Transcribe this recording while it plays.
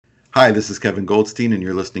Hi, this is Kevin Goldstein, and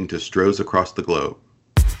you're listening to Stros Across the Globe.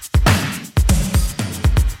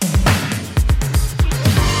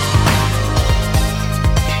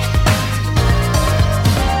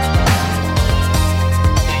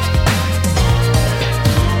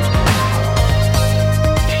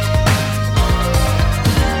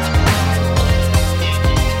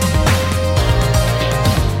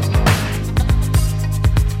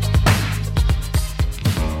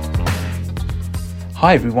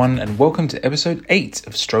 Hi everyone, and welcome to episode 8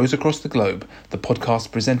 of Stros Across the Globe, the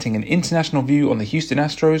podcast presenting an international view on the Houston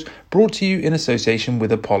Astros, brought to you in association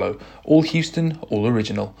with Apollo, all Houston, all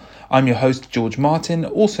original. I'm your host George Martin,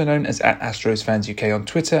 also known as @AstrosFansUK on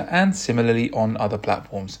Twitter and similarly on other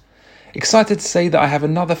platforms. Excited to say that I have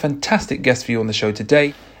another fantastic guest for you on the show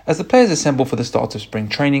today. As the players assemble for the start of spring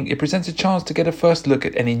training, it presents a chance to get a first look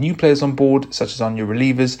at any new players on board, such as our new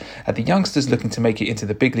relievers, at the youngsters looking to make it into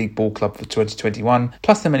the big league ball club for 2021,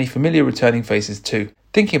 plus the many familiar returning faces too.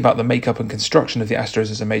 Thinking about the makeup and construction of the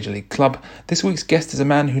Astros as a major league club, this week's guest is a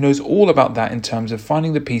man who knows all about that in terms of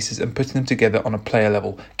finding the pieces and putting them together on a player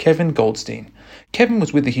level, Kevin Goldstein. Kevin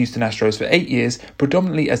was with the Houston Astros for 8 years,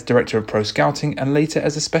 predominantly as Director of Pro Scouting and later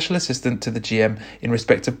as a Special Assistant to the GM in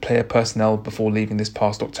respect of player personnel before leaving this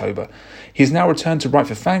past October. He has now returned to write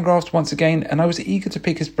for Fangraphs once again, and I was eager to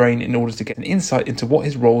pick his brain in order to get an insight into what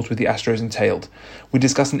his roles with the Astros entailed. We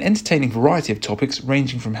discuss an entertaining variety of topics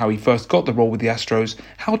ranging from how he first got the role with the Astros,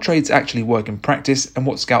 how trades actually work in practice, and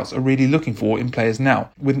what scouts are really looking for in players now,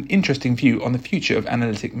 with an interesting view on the future of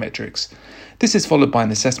analytic metrics. This is followed by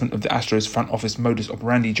an assessment of the Astros front office modus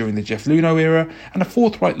operandi during the Jeff Luhnow era, and a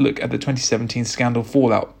forthright look at the 2017 scandal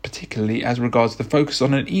fallout, particularly as regards the focus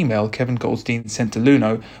on an email Kevin Goldstein sent to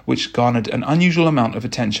Luhnow, which garnered an unusual amount of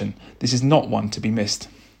attention. This is not one to be missed.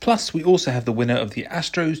 Plus, we also have the winner of the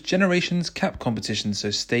Astros Generations Cap competition,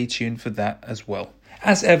 so stay tuned for that as well.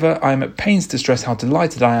 As ever, I am at pains to stress how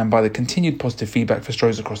delighted I am by the continued positive feedback for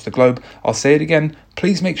Stros Across the Globe. I'll say it again,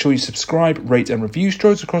 please make sure you subscribe, rate and review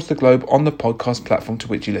Stros Across the Globe on the podcast platform to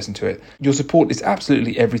which you listen to it. Your support is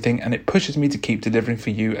absolutely everything, and it pushes me to keep delivering for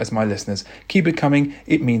you as my listeners. Keep it coming,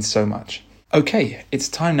 it means so much. Okay, it's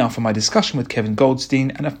time now for my discussion with Kevin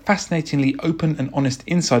Goldstein and a fascinatingly open and honest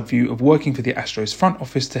inside view of working for the Astros front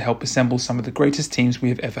office to help assemble some of the greatest teams we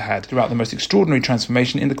have ever had throughout the most extraordinary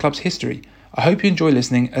transformation in the club's history. I hope you enjoy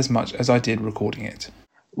listening as much as I did recording it.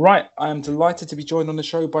 Right, I am delighted to be joined on the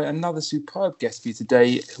show by another superb guest for you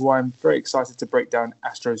today, who I'm very excited to break down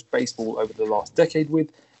Astros baseball over the last decade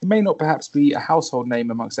with. He may not perhaps be a household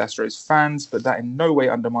name amongst Astros fans, but that in no way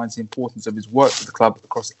undermines the importance of his work for the club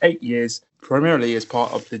across 8 years, primarily as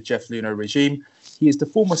part of the Jeff Luhnow regime. He is the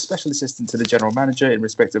former special assistant to the general manager in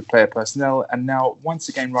respect of player personnel, and now once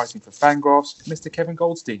again writing for Fangraphs, Mr. Kevin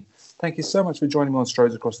Goldstein. Thank you so much for joining me on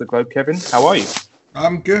Stros Across the Globe, Kevin. How are you?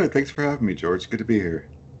 I'm good. Thanks for having me, George. Good to be here.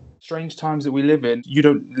 Strange times that we live in. You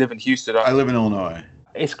don't live in Houston. I live in Illinois.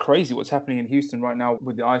 It's crazy what's happening in Houston right now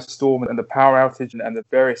with the ice storm and the power outage and the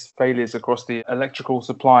various failures across the electrical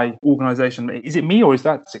supply organization. Is it me or is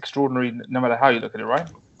that extraordinary no matter how you look at it, right?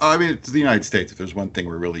 I mean, it's the United States. If there's one thing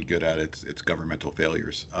we're really good at, it's governmental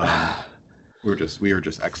failures. We are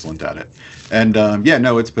just excellent at it. And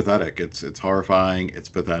it's pathetic. It's horrifying. It's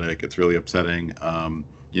pathetic. It's really upsetting.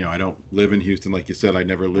 I don't live in Houston, like you said. I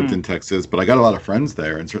never lived in Texas, but I got a lot of friends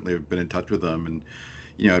there and certainly have been in touch with them. And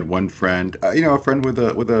I had one friend, a friend with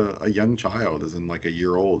a young child, as in like a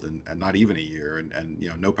year old and not even a year, and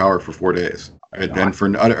no power for 4 days, and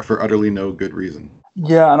for utterly no good reason.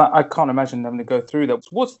 Yeah, and I can't imagine having to go through that.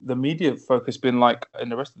 What's the media focus been like in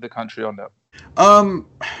the rest of the country on that?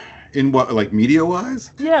 In what, like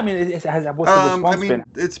media-wise? Yeah, I mean, what's the response been?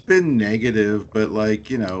 It's been negative, but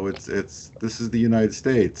this is the United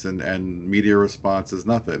States, and media response is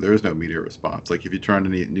nothing. There is no media response. Like if you turn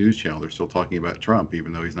on any news channel, they're still talking about Trump,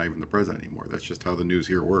 even though he's not even the president anymore. That's just how the news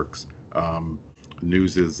here works.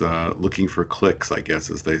 News is looking for clicks, I guess,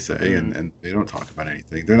 as they say, and they don't talk about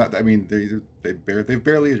anything. They're not. I mean, they've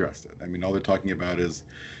barely addressed it. I mean, all they're talking about is,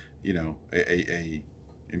 a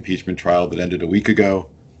impeachment trial that ended a week ago.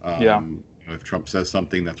 If Trump says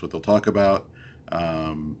something, that's what they'll talk about.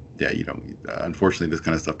 Unfortunately, this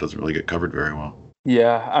kind of stuff doesn't really get covered very well.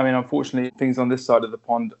 Yeah, I mean, unfortunately, things on this side of the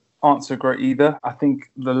pond aren't so great either. I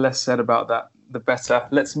think the less said about that, the better.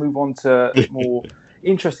 Let's move on to more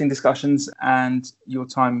interesting discussions and your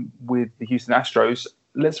time with the Houston Astros.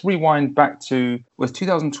 Let's rewind back to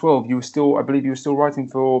 2012. I believe you were still writing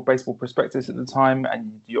for Baseball Prospectus at the time,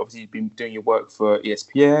 and you obviously been doing your work for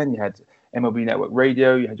ESPN. You had MLB Network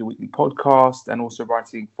Radio, you had your weekly podcast, and also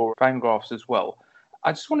writing for Fangraphs as well.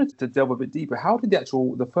 I just wanted to delve a bit deeper. How did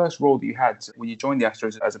the first role that you had when you joined the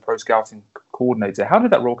Astros as a pro scouting coordinator, how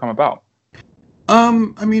did that role come about?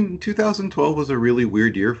 I mean, 2012 was a really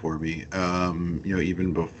weird year for me.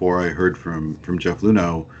 Even before I heard from Jeff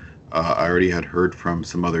Luhnow, I already had heard from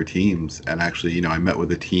some other teams, and actually, I met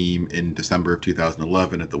with a team in December of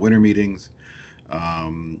 2011 at the winter meetings,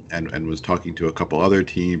 and was talking to a couple other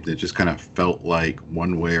teams. It just kind of felt like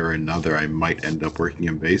one way or another I might end up working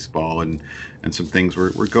in baseball, and some things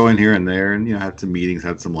were going here and there, and had some meetings,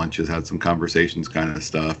 had some lunches, had some conversations, kind of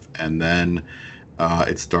stuff, and then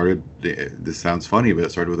it started. This sounds funny, but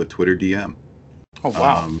it started with a Twitter DM. Oh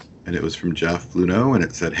wow! And it was from Jeff Luhnow, and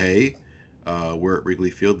it said, "Hey, we're at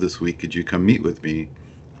Wrigley Field this week. Could you come meet with me?"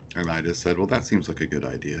 And I just said, "Well, that seems like a good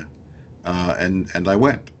idea," and I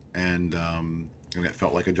went, and it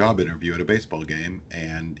felt like a job interview at a baseball game.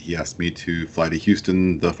 And he asked me to fly to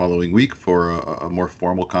Houston the following week for a more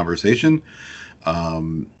formal conversation.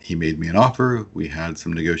 He made me an offer. We had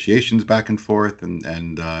some negotiations back and forth,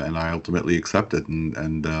 and I ultimately accepted,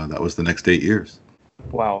 and that was the next 8 years.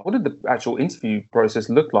 Wow. What did the actual interview process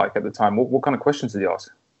look like at the time? What kind of questions did he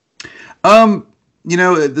ask? I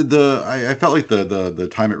felt like the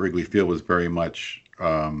time at Wrigley Field was very much,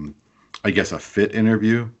 I guess, a fit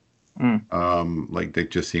interview. Like they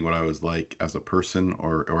just seeing what I was like as a person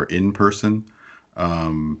or in person.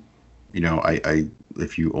 I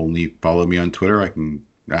if you only follow me on Twitter, I don't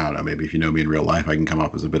know, maybe if you know me in real life, I can come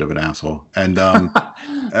off as a bit of an asshole. And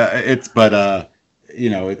I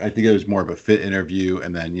think it was more of a fit interview.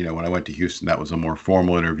 And then, when I went to Houston, that was a more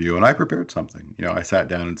formal interview, and I prepared something. I sat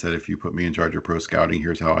down and said, if you put me in charge of pro scouting,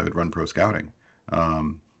 here's how I would run pro scouting.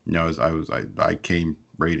 I came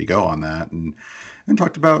ready to go on that, and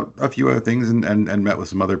talked about a few other things, and met with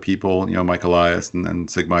some other people, Mike Elias and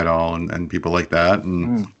Sig Mejdal and people like that,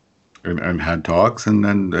 and had talks, and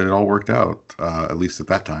then it all worked out, at least at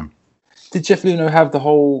that time. Did Jeff Luhnow have the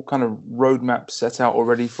whole kind of roadmap set out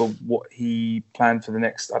already for what he planned for the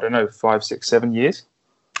next, 5, 6, 7 years?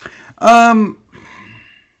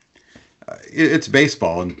 It's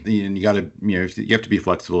baseball, and you got to, you have to be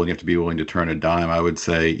flexible, and you have to be willing to turn a dime. I would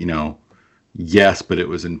say, yes, but it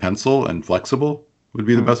was in pencil and flexible would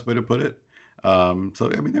be the best way to put it.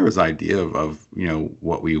 There was idea of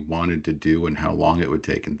what we wanted to do and how long it would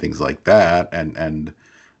take and things like that, and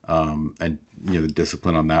the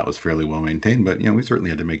discipline on that was fairly well maintained. But we certainly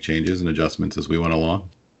had to make changes and adjustments as we went along.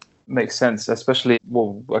 Makes sense, especially,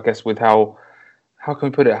 I guess with how can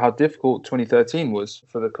we put it, how difficult 2013 was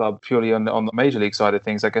for the club purely on the major league side of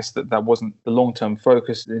things. I guess that wasn't the long-term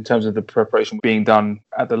focus in terms of the preparation being done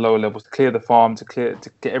at the lower levels to clear the farm, to get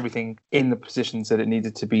everything in the positions that it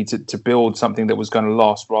needed to be to build something that was going to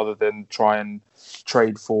last, rather than try and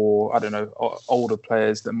trade for, older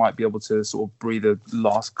players that might be able to sort of breathe a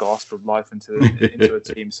last gasp of life into a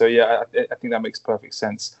team. So yeah, I think that makes perfect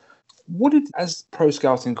sense. What did, as pro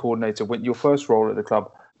scouting coordinator, when your first role at the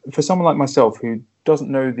club, for someone like myself who doesn't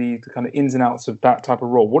know the kind of ins and outs of that type of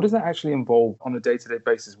role, what does that actually involve on a day-to-day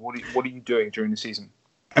basis? What are you doing during the season?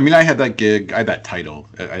 I mean, I had that gig, I had that title,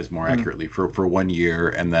 as more accurately, for 1 year,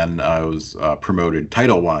 and then I was promoted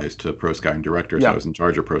title-wise to pro scouting director, so I was in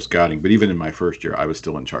charge of pro scouting. But even in my first year, I was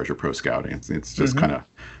still in charge of pro scouting. It's just kind of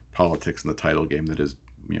politics in the title game that is,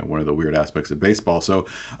 one of the weird aspects of baseball. So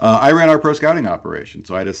I ran our pro scouting operation.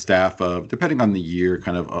 So I had a staff of, depending on the year,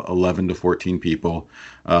 kind of 11 to 14 people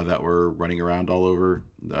that were running around all over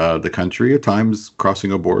the country, at times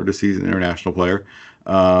crossing a border to see an international player.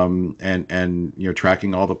 And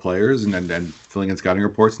tracking all the players and filling in scouting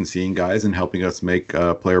reports and seeing guys and helping us make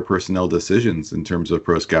player personnel decisions in terms of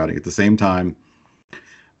pro scouting. At the same time,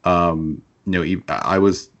 I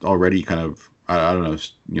was already kind of,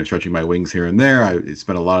 stretching my wings here and there. I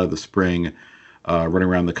spent a lot of the spring running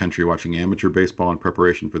around the country watching amateur baseball in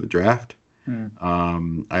preparation for the draft.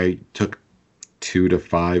 I took 2 to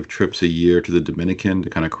 5 trips a year to the Dominican to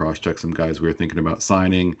kind of cross-check some guys we were thinking about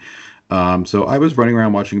signing. So I was running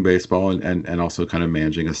around watching baseball and also kind of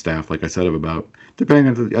managing a staff, like I said, of about, depending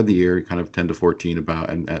on the year, kind of 10 to 14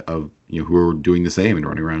 who were doing the same and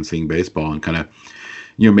running around seeing baseball and kind of,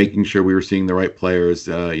 making sure we were seeing the right players,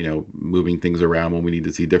 moving things around when we need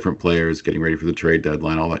to see different players, getting ready for the trade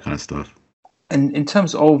deadline, all that kind of stuff. And in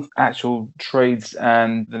terms of actual trades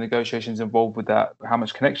and the negotiations involved with that, how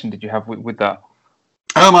much connection did you have with that?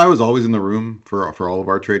 I was always in the room for all of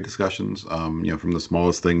our trade discussions, from the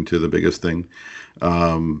smallest thing to the biggest thing.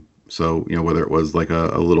 So, whether it was like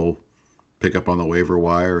a little pickup on the waiver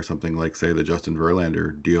wire or something like, say, the Justin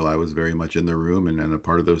Verlander deal, I was very much in the room and a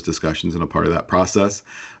part of those discussions and a part of that process.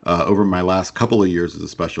 Over my last couple of years as a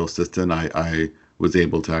special assistant, I was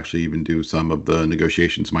able to actually even do some of the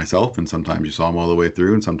negotiations myself. And sometimes you saw them all the way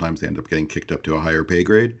through, and sometimes they end up getting kicked up to a higher pay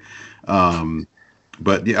grade.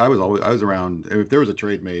 But yeah, I was around. If there was a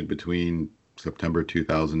trade made between September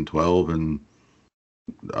 2012 and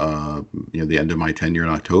the end of my tenure in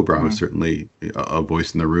October, I was certainly a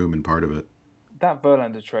voice in the room and part of it. That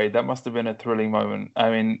Verlander trade, that must have been a thrilling moment. I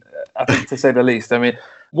mean, I think to say the least. I mean,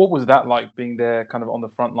 what was that like being there kind of on the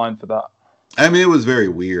front line for that? I mean, it was very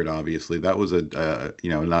weird, obviously. That was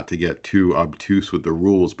not to get too obtuse with the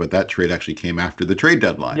rules, but that trade actually came after the trade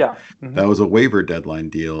deadline. Yeah. Mm-hmm. That was a waiver deadline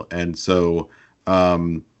deal. And so,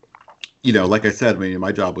 like I said, I mean,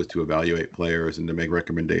 my job was to evaluate players and to make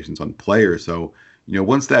recommendations on players. So,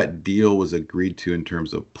 once that deal was agreed to in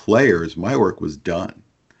terms of players, my work was done.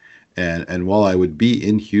 And while I would be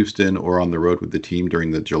in Houston or on the road with the team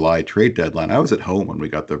during the July trade deadline, I was at home when we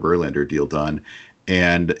got the Verlander deal done.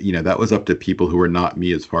 And, that was up to people who were not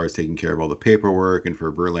me as far as taking care of all the paperwork and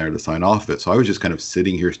for Verlander to sign off it. So I was just kind of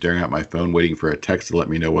sitting here staring at my phone, waiting for a text to let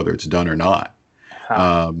me know whether it's done or not.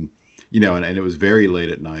 And it was very late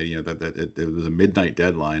at night, it was a midnight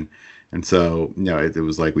deadline. And so, it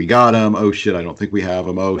was like, we got him. Oh, shit, I don't think we have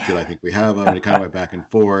him. Oh, shit, I think we have him. And it kind of went back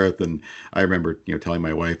and forth. And I remember, telling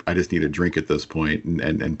my wife, I just need a drink at this point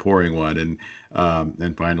and pouring one. And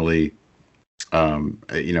finally, by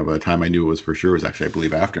the time I knew it was for sure, it was actually, I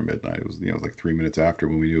believe, after midnight. It was, like 3 minutes after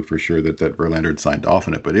when we knew for sure that Verlander had signed off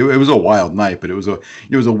on it. But it was a wild night. But it was a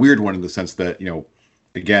weird one in the sense that,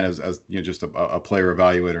 again, as just a player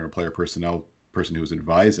evaluator and a player personnel person who was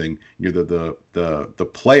advising, the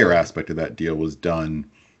player aspect of that deal was done,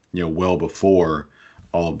 well before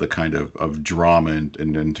all of the kind of drama and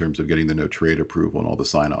in terms of getting the no trade approval and all the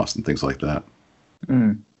sign-offs and things like that.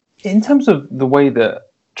 In terms of the way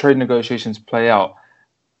that trade negotiations play out,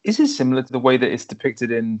 is it similar to the way that it's depicted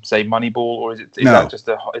in, say, Moneyball, or is that just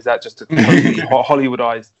a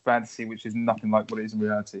Hollywoodized fantasy, which is nothing like what it is in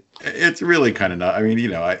reality? It's really kind of not. I mean,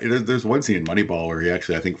 there's one scene in Moneyball where he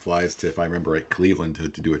actually, I think, flies to, if I remember right, Cleveland to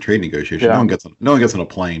do a trade negotiation. Yeah. No one gets on a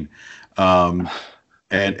plane. And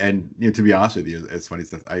to be honest with you, it's funny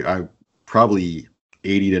stuff. I probably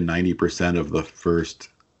 80 to 90% of the first,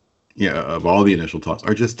 of all the initial talks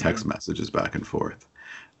are just text messages back and forth.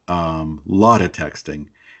 Lot of texting.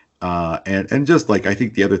 And just like, I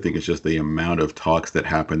think the other thing is just the amount of talks that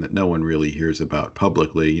happen that no one really hears about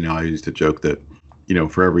publicly. I used to joke that,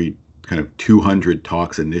 for every kind of 200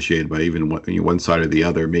 talks initiated by even one side or the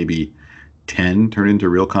other, maybe 10 turn into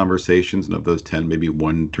real conversations. And of those 10, maybe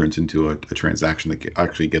one turns into a transaction that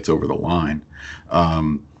actually gets over the line.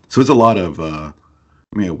 So it's a lot of,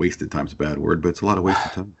 wasted time's a bad word, but it's a lot of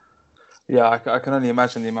wasted time. Yeah, I can only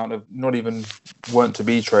imagine the amount of not even weren't to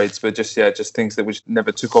be trades, but just things that which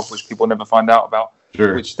never took off, which people never find out about,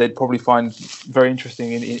 sure. Which they'd probably find very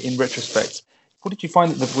interesting in retrospect. What did you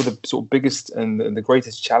find were the sort of biggest and the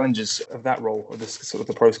greatest challenges of that role, or this sort of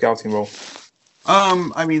the pro scouting role?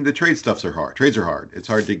 I mean, the trade stuffs are hard. Trades are hard. It's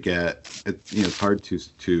hard to get. It's hard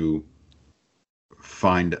to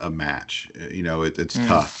find a match. It's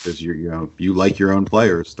tough because you like your own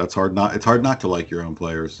players. That's hard. It's hard not to like your own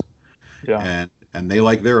players. Yeah. And they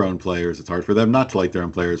like their own players. It's hard for them not to like their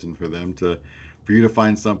own players, and for you to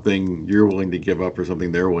find something you're willing to give up or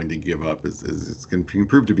something they're willing to give up is can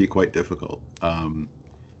prove to be quite difficult. And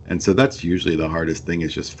so that's usually the hardest thing,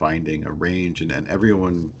 is just finding a range. And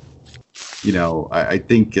everyone, I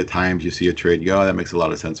think at times you see a trade, you go, oh, that makes a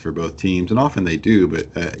lot of sense for both teams, and often they do.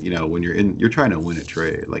 But when you're trying to win a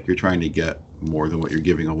trade, like you're trying to get more than what you're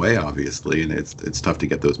giving away, obviously, and it's tough to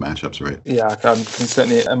get those matchups right. Yeah, I can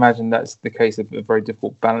certainly imagine that's the case of a very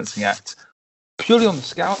difficult balancing act. Purely on the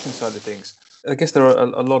scouting side of things, I guess there are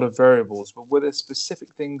a lot of variables, but were there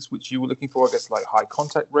specific things which you were looking for? I guess like high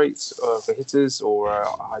contact rates for hitters, or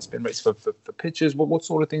high spin rates for pitchers. What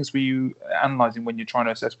sort of things were you analysing when you're trying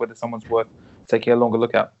to assess whether someone's worth taking a longer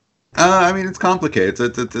look at? I mean, it's complicated.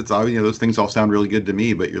 It's those things all sound really good to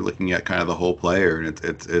me, but you're looking at kind of the whole player, and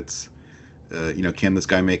it's can this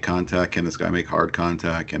guy make contact? Can this guy make hard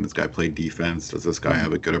contact? Can this guy play defense? Does this guy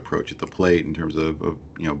have a good approach at the plate in terms of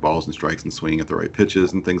balls and strikes and swinging at the right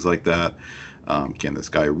pitches and things like that? Can this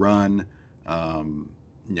guy run?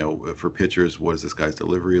 For pitchers, what does this guy's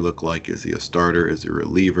delivery look like? Is he a starter? Is he a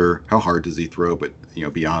reliever? How hard does he throw? But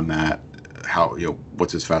beyond that, how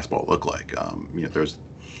what's his fastball look like?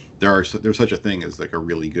 There's such a thing as like a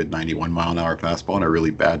really good 91 mile an hour fastball and a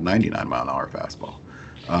really bad 99 mile an hour fastball.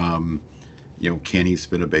 Can he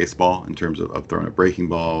spin a baseball in terms of throwing a breaking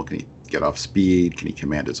ball? Can he get off speed? Can he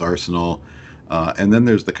command his arsenal? And then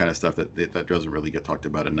there's the kind of stuff that doesn't really get talked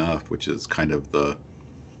about enough, which is kind of the,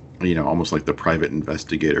 almost like the private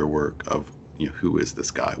investigator work of who is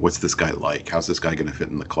this guy? What's this guy like? How's this guy going to fit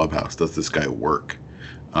in the clubhouse? Does this guy work?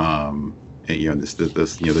 And this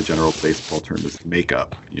the general baseball term is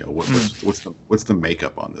makeup. What's the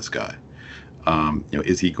makeup on this guy?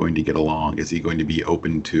 Is he going to get along? Is he going to be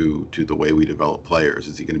open to the way we develop players?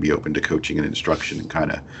 Is he going to be open to coaching and instruction and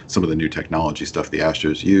kind of some of the new technology stuff the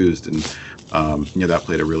Astros used? And that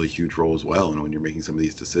played a really huge role as well. And when you're making some of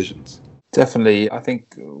these decisions. Definitely. I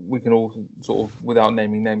think we can all sort of, without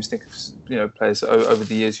naming names, think of players over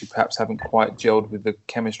the years who perhaps haven't quite gelled with the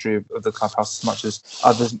chemistry of the clubhouse as much as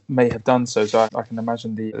others may have done so. So I can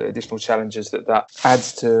imagine the additional challenges that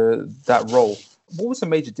adds to that role. What was the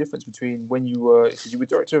major difference between when you were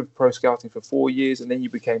director of pro scouting for 4 years and then you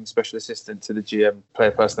became special assistant to the GM,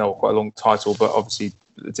 player personnel, quite a long title, but obviously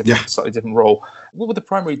slightly different role. What were the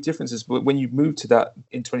primary differences when you moved to that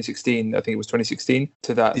in 2016? I think it was 2016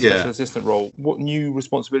 to that special assistant role. What new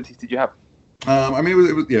responsibilities did you have? It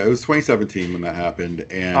was 2017 when that happened,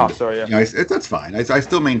 and that's fine. I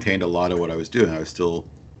still maintained a lot of what I was doing. I was still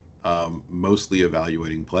mostly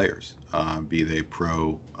evaluating players, be they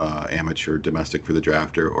pro, amateur, domestic for the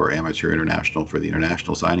drafter, or amateur international for the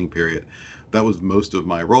international signing period. That was most of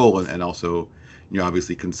my role, and also,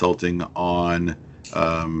 obviously consulting on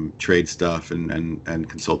trade stuff and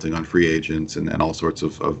consulting on free agents and all sorts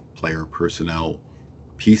of player personnel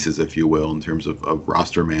pieces, if you will, in terms of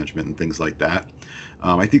roster management and things like that.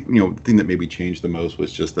 I think, the thing that maybe changed the most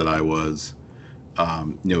was just that I was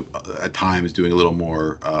at times doing a little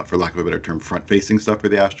more, for lack of a better term, front-facing stuff for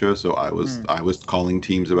the Astros. So I was calling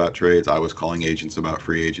teams about trades. I was calling agents about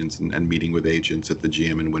free agents and meeting with agents at the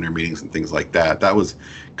GM and winter meetings and things like that. That was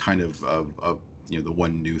kind of the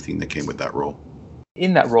one new thing that came with that role.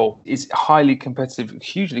 In that role, it's highly competitive,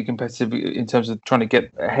 hugely competitive in terms of trying to get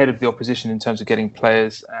ahead of the opposition in terms of getting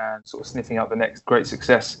players and sort of sniffing out the next great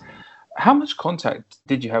success. How much contact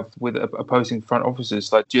did you have with opposing front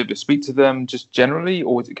officers? Like, do you have to speak to them just generally,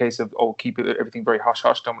 or is it a case of, keep everything very hush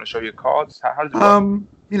hush? Don't want to show your cards. How does it work?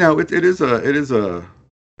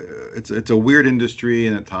 It's a weird industry,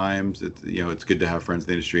 and at times it's good to have friends in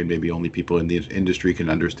the industry, and maybe only people in the industry can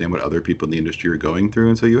understand what other people in the industry are going through.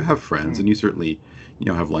 And so you have friends, and you certainly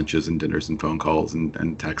have lunches and dinners and phone calls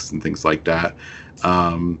and texts and things like that.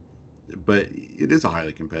 But it is a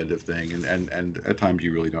highly competitive thing, and at times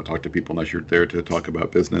you really don't talk to people unless you're there to talk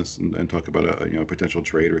about business and talk about a potential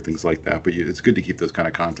trade or things like that. But it's good to keep those kind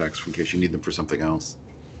of contacts in case you need them for something else,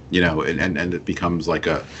 and it becomes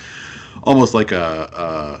almost like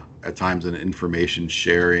at times an information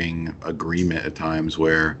sharing agreement at times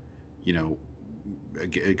where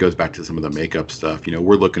it goes back to some of the makeup stuff.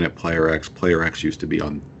 We're looking at player X. Player X used to be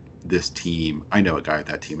on this team. I know a guy at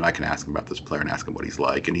that team, and I can ask him about this player and ask him what he's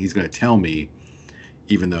like, and he's going to tell me,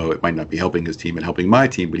 even though it might not be helping his team and helping my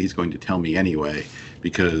team, but he's going to tell me anyway,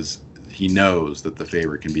 because he knows that the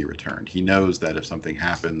favor can be returned. He knows that if something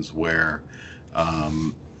happens where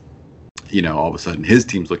all of a sudden his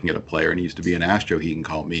team's looking at a player and he used to be an Astro, he can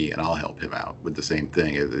call me and I'll help him out with the same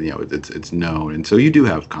thing. It's known, and so you do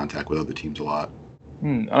have contact with other teams a lot.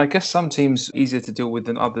 And I guess some teams easier to deal with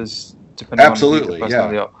than others, depending on who the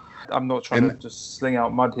personality are. I'm not trying to just sling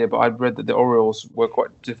out mud here, but I'd read that the Orioles were quite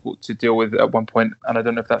difficult to deal with at one point, and I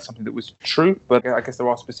don't know if that's something that was true, but I guess there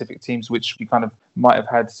are specific teams which you kind of might have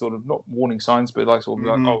had sort of not warning signs, but like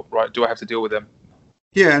oh, right, do I have to deal with them?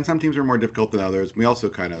 Yeah, and some teams are more difficult than others. We also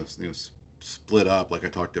kind of split up, like I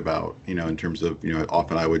talked about, in terms of,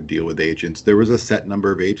 often I would deal with agents. There was a set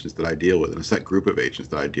number of agents that I deal with, and a set group of agents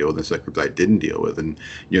that I deal with, and a set group that I didn't deal with. And,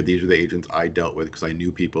 these are the agents I dealt with because I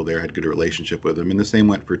knew people there, had good relationship with them. And the same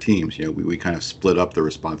went for teams. We kind of split up the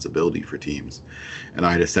responsibility for teams. And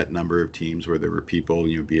I had a set number of teams where there were people,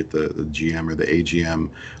 be it the GM or the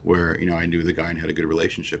AGM, where, I knew the guy and had a good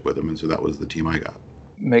relationship with him. And so that was the team I got.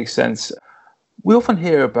 Makes sense. We often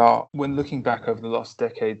hear about, when looking back over the last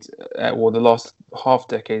decade, or the last half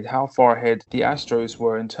decade, how far ahead the Astros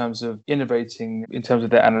were in terms of innovating, in terms of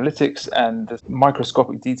their analytics and the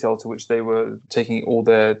microscopic detail to which they were taking all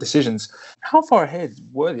their decisions. How far ahead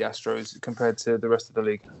were the Astros compared to the rest of the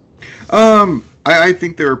league? I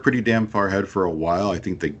think they were pretty damn far ahead for a while. I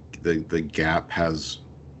think the gap has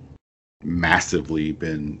massively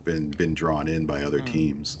been drawn in by other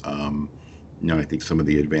teams. I think some of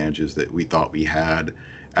the advantages that we thought we had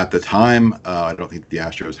at the time, I don't think the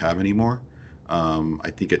Astros have anymore.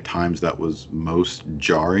 I think at times that was most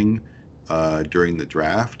jarring during the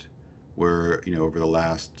draft, where, over the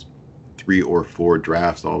last 3 or 4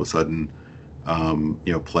 drafts, all of a sudden,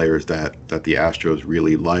 players that the Astros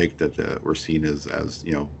really liked, that were seen as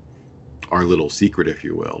our little secret, if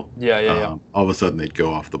you will. Yeah. All of a sudden they'd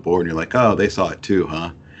go off the board and you're like, oh, they saw it too,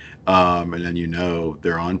 huh? And then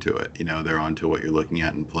they're onto it. They're onto what you're looking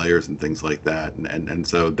at in players and things like that. And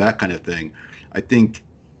so that kind of thing, I think,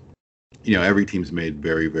 every team's made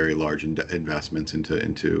very, very large investments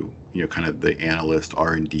into kind of the analyst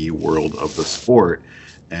R&D world of the sport.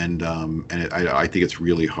 I think it's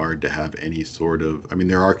really hard to have any sort of. I mean,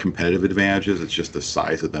 there are competitive advantages. It's just the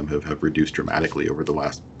size of them have reduced dramatically over the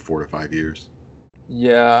last 4 to 5 years.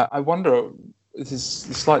 Yeah, I wonder. This is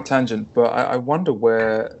a slight tangent, but I wonder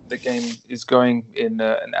where the game is going in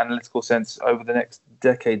an analytical sense over the next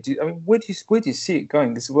decade. Where do you see it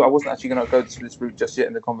going? I wasn't actually going to go this route just yet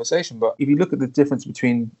in the conversation, but if you look at the difference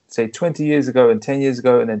between, say, 20 years ago and 10 years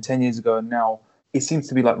ago, and then 10 years ago and now, it seems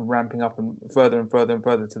to be like ramping up and further and further and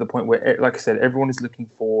further to the point where, like I said, everyone is looking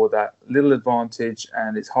for that little advantage,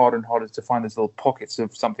 and it's harder and harder to find those little pockets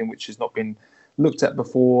of something which has not been looked at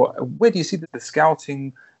before. Where do you see the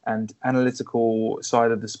scouting and analytical side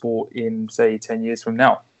of the sport in, say, 10 years from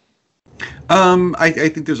now? I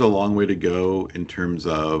think there's a long way to go in terms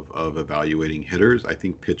of evaluating hitters. I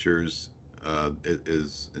think pitchers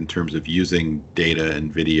is in terms of using data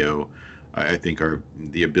and video. I think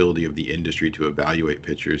the ability of the industry to evaluate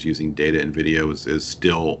pitchers using data and video is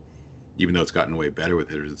still, even though it's gotten way better with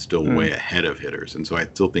hitters, it's still way ahead of hitters. And so I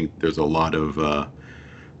still think there's a lot of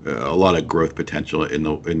growth potential in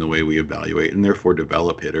the way we evaluate and therefore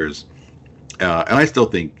develop hitters. And I still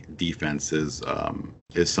think defense is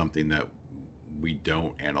something that we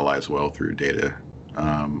don't analyze well through data.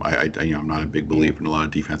 I'm not a big believer in a lot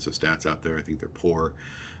of defensive stats out there. I think they're poor.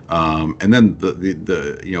 And then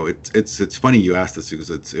it's funny you asked this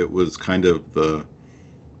because it was kind of the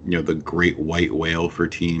great white whale for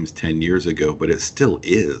teams 10 years ago, but it still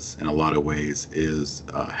is in a lot of ways is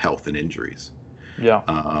health and injuries. Yeah.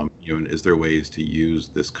 And is there ways to use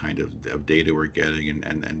this kind of data we're getting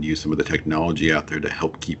and use some of the technology out there to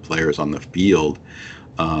help keep players on the field?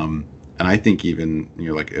 And I think even,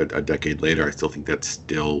 like a decade later, I still think that's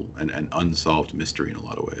still an unsolved mystery in a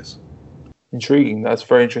lot of ways. Intriguing. That's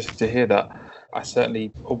very interesting to hear that. I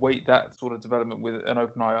certainly await that sort of development with an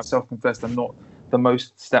open eye. I self-confessed I'm not the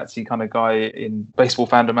most statsy kind of guy in baseball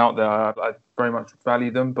fandom out there. I very much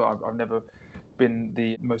value them, but I've never been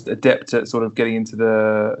the most adept at sort of getting into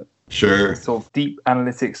the sort of deep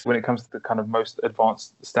analytics when it comes to the kind of most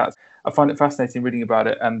advanced stats. I find it fascinating reading about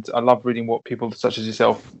it, and I love reading what people such as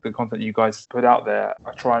yourself, the content you guys put out there.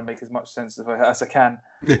 I try and make as much sense as I can.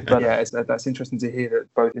 But yeah, that's interesting to hear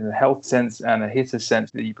that both in the health sense and a hitter sense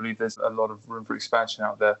that you believe there's a lot of room for expansion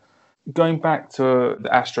out there. Going back to the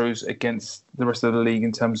Astros against the rest of the league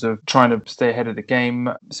in terms of trying to stay ahead of the game,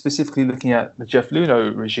 specifically looking at the Jeff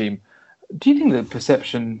Luhnow regime, do you think the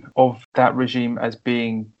perception of that regime as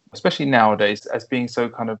being, especially nowadays, as being so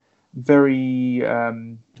kind of very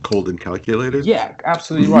cold and calculated? Yeah,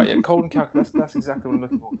 absolutely right. Yeah, cold and calculated. That's exactly what I'm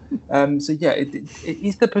looking for. So yeah, it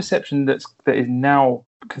is the perception that is now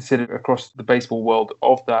considered across the baseball world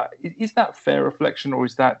of that. Is that fair reflection, or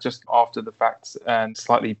is that just after the facts and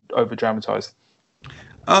slightly over dramatized?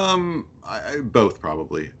 Both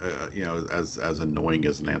probably. As annoying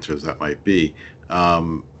as an answer as that might be.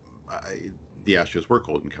 The Astros were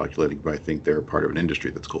cold and calculating, but I think they're part of an industry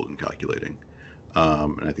that's cold and calculating.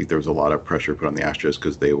 And I think there was a lot of pressure put on the Astros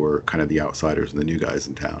because they were kind of the outsiders and the new guys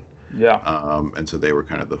in town. Yeah. And so they were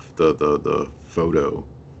kind of the photo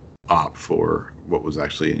op for what was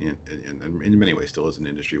actually in many ways still is an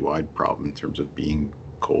industry-wide problem in terms of being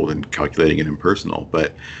cold and calculating and impersonal.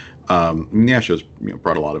 But the Astros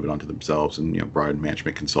brought a lot of it onto themselves and brought in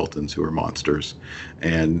management consultants who were monsters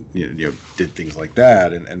and did things like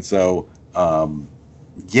that. And so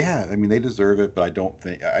yeah, I mean, they deserve it, but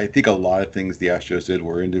I think a lot of things the Astros did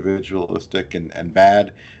were individualistic and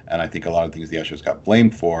bad, and I think a lot of things the Astros got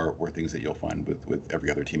blamed for were things that you'll find with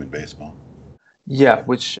every other team in baseball. Yeah,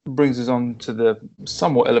 which brings us on to the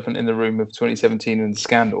somewhat elephant in the room of 2017 and the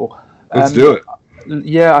scandal. Let's do it.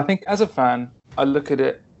 Yeah, I think as a fan, I look at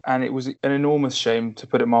it, and it was an enormous shame, to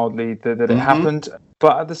put it mildly, that it happened.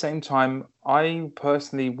 But at the same time, I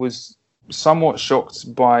personally was somewhat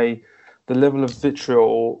shocked by the level of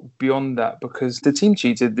vitriol beyond that, because the team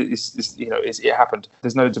cheated. It happened.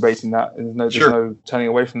 There's no debating that. There's no turning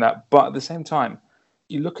away from that. But at the same time,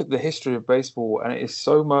 you look at the history of baseball, and it is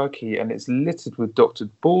so murky, and it's littered with doctored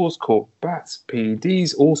balls, corked bats,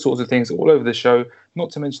 PEDs, all sorts of things all over the show.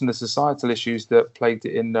 Not to mention the societal issues that plagued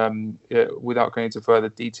it in, without going into further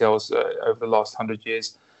details, over the last 100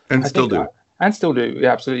 years. And still do. And still do.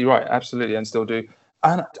 Yeah, absolutely right. Absolutely, and still do.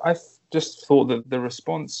 And I just thought that the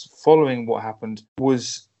response following what happened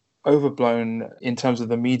was overblown in terms of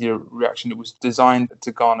the media reaction. It was designed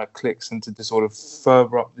to garner clicks and to sort of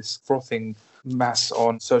further up this frothing mass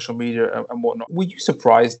on social media and whatnot. Were you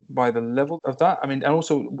surprised by the level of that? I mean, and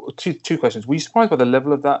also two questions. Were you surprised by the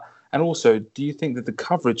level of that? And also, do you think that the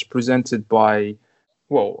coverage presented by,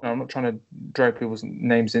 well, I'm not trying to drag people's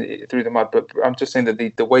names through the mud, but I'm just saying that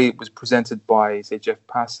the way it was presented by, say, Jeff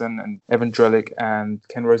Passan and Evan Drellich and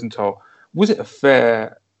Ken Rosenthal, was it a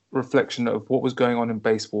fair reflection of what was going on in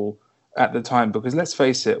baseball at the time? Because let's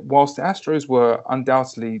face it, whilst the Astros were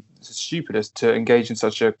undoubtedly stupidest to engage in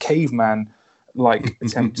such a caveman-like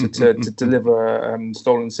attempt to deliver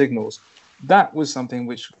stolen signals, that was something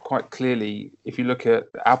which quite clearly, if you look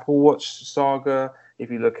at the Apple Watch saga, if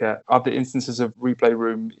you look at other instances of replay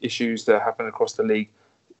room issues that happen across the league,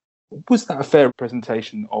 was that a fair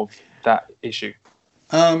presentation of that issue?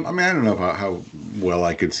 I mean, I don't know how well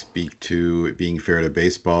I could speak to it being fair to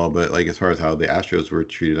baseball, but like as far as how the Astros were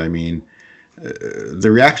treated, I mean, the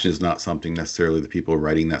reaction is not something necessarily the people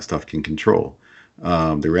writing that stuff can control.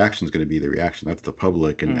 The reaction is going to be the reaction. That's the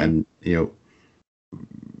public, and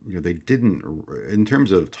they didn't, in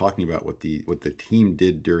terms of talking about what the team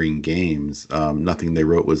did during games, nothing they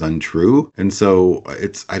wrote was untrue. And so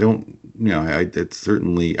it's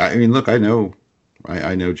certainly, I mean, look, I know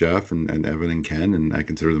Jeff and Evan and Ken, and I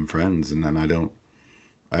consider them friends, and then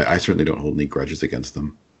I certainly don't hold any grudges against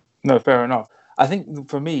them. No, fair enough. I think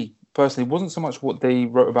for me personally, it wasn't so much what they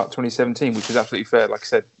wrote about 2017, which is absolutely fair. Like I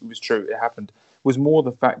said, it was true, it happened. It was more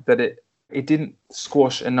the fact that it didn't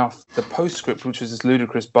squash enough the postscript, which was this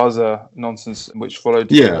ludicrous buzzer nonsense, which followed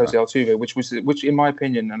Jose Altuve, which in my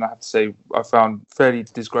opinion, and I have to say, I found fairly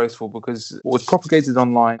disgraceful, because what was propagated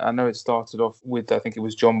online, I know it started off with, I think it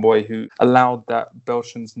was John Boy, who allowed that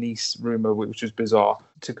Beltran's niece rumor, which was bizarre,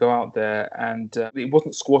 to go out there, and it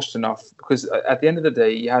wasn't squashed enough, because at the end of the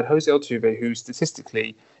day, you had Jose Altuve, who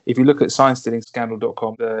statistically, if you look at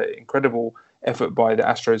ScienceStealingScandal.com, the incredible effort by the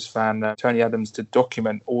Astros fan Tony Adams to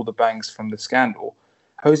document all the bangs from the scandal,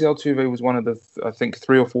 Jose Altuve was one of the, I think,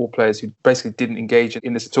 3 or 4 players who basically didn't engage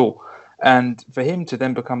in this at all. And for him to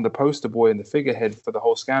then become the poster boy and the figurehead for the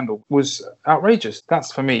whole scandal was outrageous.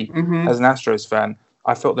 That's, for me, as an Astros fan,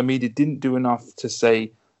 I felt the media didn't do enough to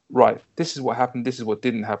say, right, this is what happened, this is what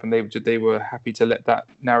didn't happen. They were happy to let that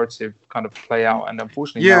narrative kind of play out. And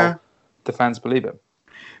unfortunately, now the fans believe it.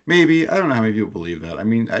 Maybe. I don't know how many people believe that. I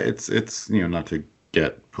mean, it's not to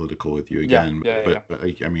get political with you again, but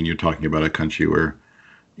I mean, you're talking about a country where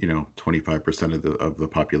 25% of the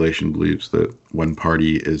population believes that one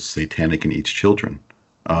party is satanic and eats children.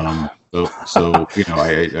 So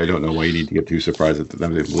I don't know why you need to get too surprised at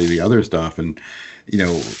them to believe the other stuff. And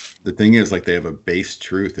the thing is, like, they have a base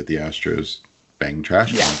truth that the Astros bang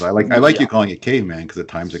trash cans. I like you calling it caveman, because at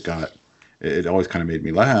times it always kind of made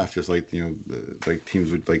me laugh, just like, like teams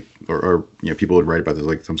would or people would write about this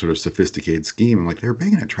like some sort of sophisticated scheme. I'm like, they're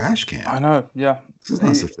banging a trash can. I know. Yeah. This is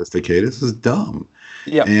not sophisticated. This is dumb.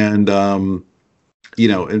 Yeah. And,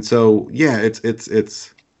 and so,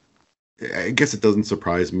 it's, I guess it doesn't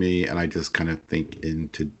surprise me. And I just kind of think in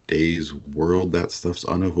today's world, that stuff's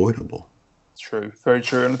unavoidable. True. Very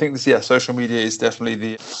true. And I think social media is definitely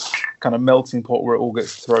the kind of melting pot where it all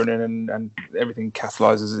gets thrown in and everything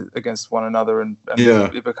catalyzes against one another and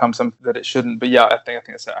it becomes something that it shouldn't. But I think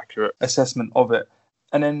it's an accurate assessment of it.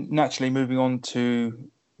 And then naturally moving on to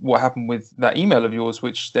what happened with that email of yours,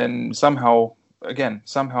 which then somehow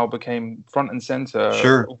became front and center.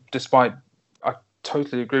 Sure. Despite, I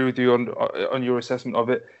totally agree with you on your assessment of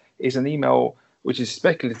it, is an email which is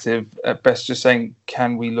speculative at best, just saying,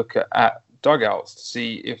 can we look at dugouts to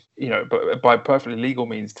see if, but by perfectly legal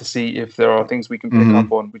means, to see if there are things we can pick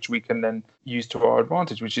up on, which we can then use to our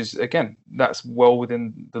advantage, which is, again, that's well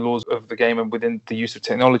within the laws of the game and within the use of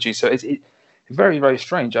technology. So it's very, very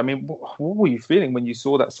strange. I mean, what were you feeling when you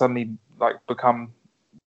saw that suddenly become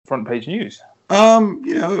front page news?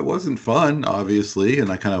 It wasn't fun, obviously,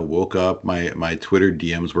 and I kind of woke up. My Twitter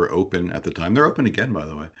DMs were open at the time. They're open again, by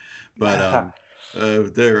the way, but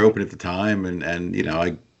they're open at the time, and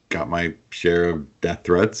I got my share of death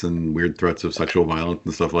threats and weird threats of sexual violence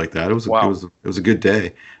and stuff like that. It was a good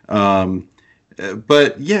day.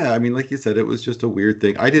 But I mean, like you said, it was just a weird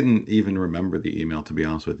thing. I didn't even remember the email, to be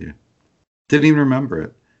honest with you. Didn't even remember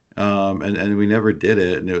it. And we never did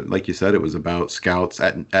it. And like you said, it was about scouts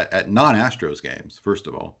at non-Astros games, first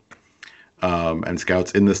of all. And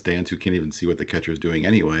scouts in the stands who can't even see what the catcher is doing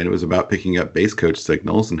anyway. And it was about picking up base coach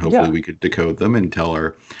signals, and hopefully we could decode them and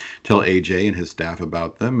tell AJ and his staff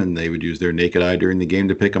about them, and they would use their naked eye during the game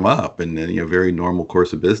to pick them up. And very normal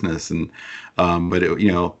course of business. And but it,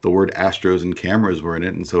 the word Astros and cameras were in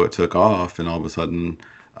it, and so it took off. And all of a sudden,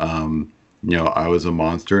 I was a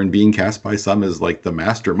monster and being cast by some as like the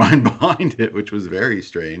mastermind behind it, which was very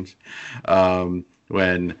strange.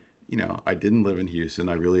 When I didn't live in Houston.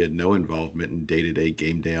 I really had no involvement in day-to-day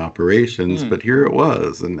game day operations, Mm. but here it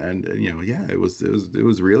was, and yeah, it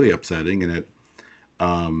was really upsetting, and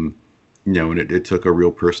it took a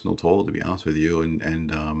real personal toll, to be honest with you,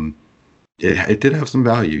 and it did have some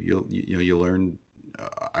value. You learn.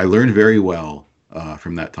 I learned very well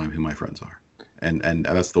from that time who my friends are, and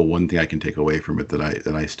that's the one thing I can take away from it that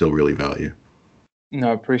I still really value. No,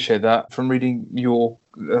 I appreciate that. From reading your,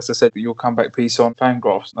 as I said, your comeback piece on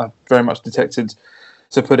Fangraphs, I very much detected,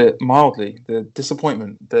 to put it mildly, the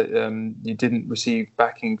disappointment that you didn't receive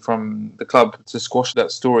backing from the club to squash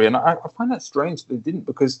that story. And I find that strange that they didn't,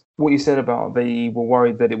 because what you said about they were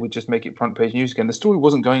worried that it would just make it front page news again, the story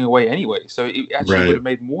wasn't going away anyway. So it actually would have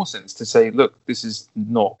made more sense to say, look, this is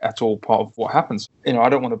not at all part of what happens. I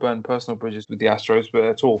don't want to burn personal bridges with the Astros but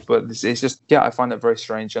at all, but it's just, I find that very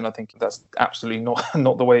strange. And I think that's absolutely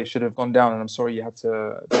not the way it should have gone down. And I'm sorry you had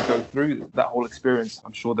to go through that whole experience.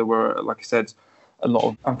 I'm sure there were, like I said, a lot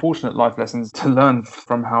of unfortunate life lessons to learn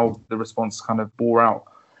from how the response kind of bore out.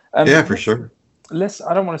 Yeah, for sure.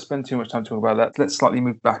 I don't want to spend too much time talking about that. Let's slightly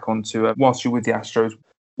move back on to whilst you're with the Astros.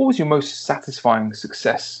 What was your most satisfying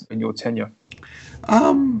success in your tenure?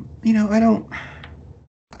 I'm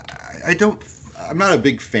not a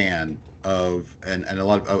big fan of and a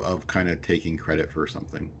lot of kind of taking credit for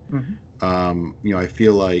something. Mm-hmm. I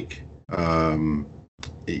feel like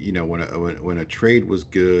when a trade was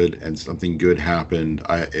good and something good happened,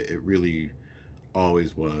 it really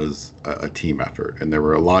always was a team effort, and there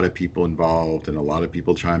were a lot of people involved and a lot of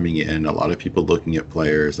people chiming in, a lot of people looking at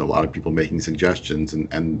players, a lot of people making suggestions,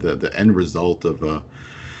 and the end result of a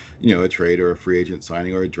trade or a free agent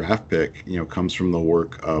signing or a draft pick, comes from the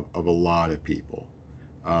work of a lot of people.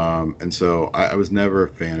 And so I was never a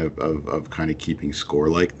fan of kind of keeping score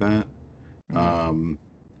like that. Mm-hmm.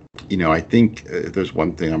 I think if there's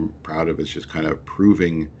one thing I'm proud of, is just kind of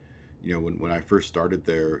proving, when I first started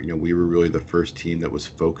there, we were really the first team that was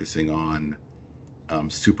focusing on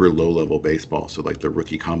super low-level baseball. So like the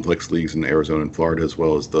rookie complex leagues in Arizona and Florida, as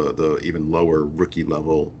well as the even lower rookie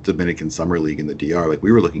level Dominican Summer League in the DR. Like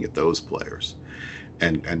we were looking at those players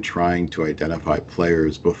and trying to identify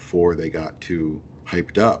players before they got too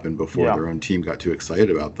hyped up and before their own team got too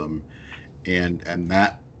excited about them. And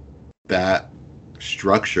that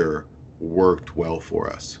structure worked well for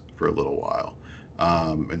us for a little while,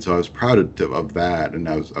 and so I was proud of that, and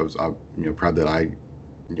I was proud that I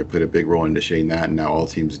played a big role in initiating that, and now all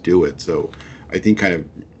teams do it. So I think kind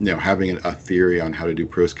of having a theory on how to do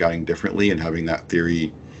pro scouting differently and having that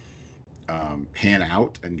theory pan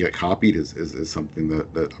out and get copied is something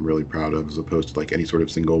that I'm really proud of, as opposed to like any sort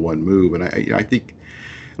of single one move. And I think.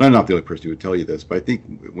 And I'm not the only person who would tell you this, but I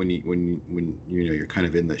think when you're kind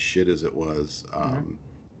of in the shit as it was,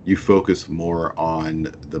 you focus more on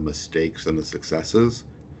the mistakes and the successes.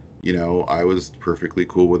 I was perfectly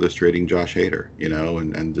cool with us trading Josh Hader,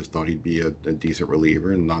 and just thought he'd be a decent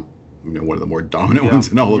reliever and not one of the more dominant ones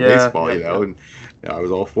in all of baseball, and I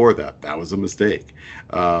was all for that. That was a mistake,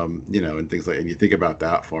 and things like, and you think about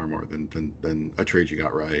that far more than a trade you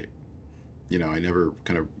got right. I never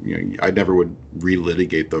I never would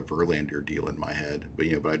relitigate the Verlander deal in my head, but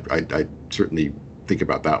I certainly think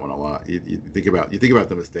about that one a lot. You think about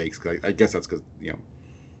the mistakes. I guess that's because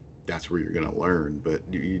that's where you're going to learn, but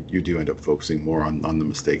you do end up focusing more on the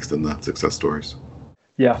mistakes than the success stories.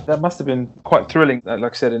 Yeah, that must have been quite thrilling.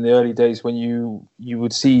 Like I said, in the early days when you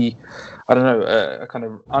would see, I don't know, a kind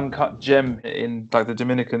of uncut gem in like the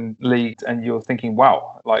Dominican League, and you're thinking,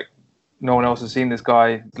 wow, like, no one else has seen this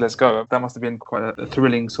guy, let's go. That must have been quite a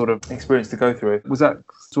thrilling sort of experience to go through. Was that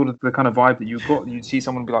sort of the kind of vibe that you got? You'd see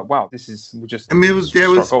someone be like, wow, this is just... I mean, it was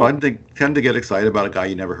fun to tend to get excited about a guy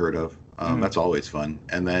you never heard of. That's always fun.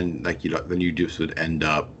 And then then you just would end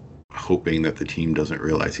up hoping that the team doesn't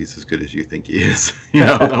realize he's as good as you think he is.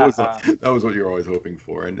 That was what you're always hoping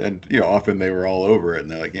for. And often they were all over it,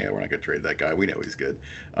 and they're like, yeah, we're not going to trade that guy. We know he's good.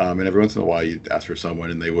 And every once in a while you'd ask for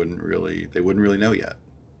someone and they wouldn't really know yet.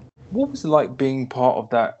 What was it like being part of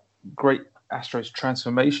that great Astros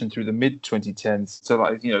transformation through the mid-2010s? So,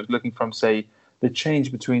 like, looking from, say, the change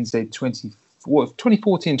between, say,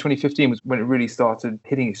 2014 and 2015 was when it really started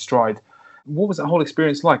hitting its stride. What was that whole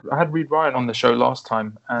experience like? I had Reid Ryan on the show last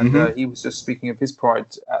time, and he was just speaking of his pride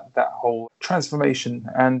at that whole transformation,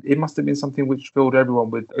 and it must have been something which filled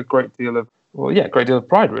everyone with a great deal of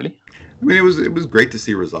pride, really. I mean, it was great to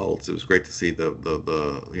see results. It was great to see the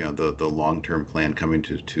long-term plan coming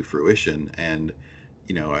to fruition. And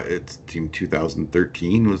it's team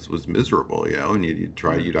 2013 was miserable, and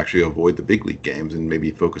you'd actually avoid the big league games and maybe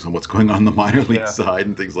focus on what's going on the minor league side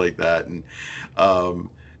and things like that. And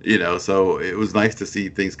So it was nice to see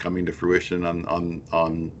things coming to fruition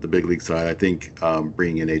on the big league side. I think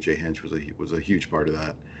bringing in AJ Hinch was a huge part of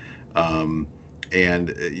that. Um, and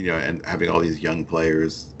having all these young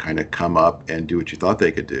players kind of come up and do what you thought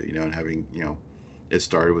they could do, and having, it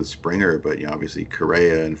started with Springer, but obviously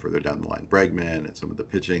Correa, and further down the line Bregman, and some of the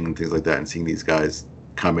pitching and things like that, and seeing these guys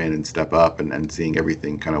come in and step up, and seeing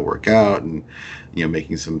everything kind of work out, and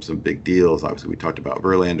making some big deals. Obviously we talked about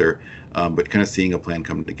Verlander, but kind of seeing a plan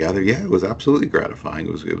come together, it was absolutely gratifying.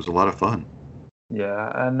 It was a lot of fun.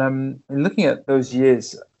 Yeah, and looking at those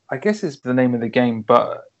years, I guess it's the name of the game,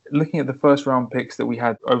 but looking at the first round picks that we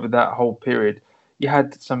had over that whole period, you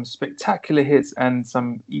had some spectacular hits and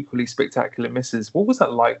some equally spectacular misses. What was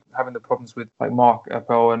that like, having the problems with like Mark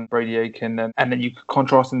Appel and Brady Aiken, and then you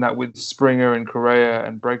contrasting that with Springer and Correa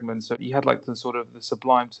and Bregman? So you had like the sort of the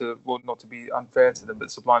sublime to, well, not to be unfair to them,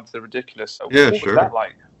 but sublime to the ridiculous. So Yeah, what sure. was that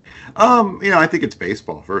like? I think it's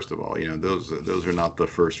baseball. First of all, those are not the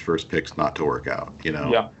first picks not to work out.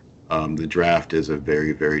 Yeah. The draft is a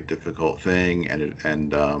very, very difficult thing,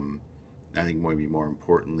 and I think maybe more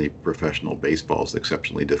importantly, professional baseball is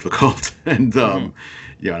exceptionally difficult. And I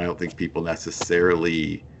don't think people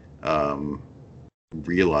necessarily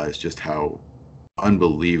realize just how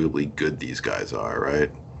unbelievably good these guys are, right?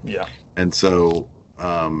 Yeah. And so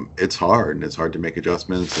it's hard, and it's hard to make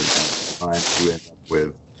adjustments, and sometimes you end up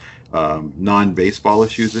with non-baseball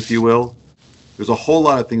issues, if you will. There's a whole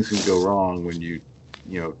lot of things can go wrong when you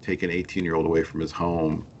take an 18-year-old away from his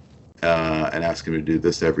home and ask him to do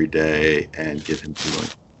this every day and give him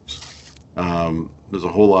 $2 million. There's a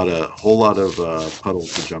whole lot of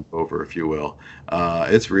puddles to jump over, if you will.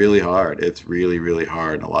 It's really hard. It's really, really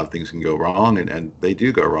hard, and a lot of things can go wrong, and they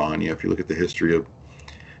do go wrong. If you look at the history of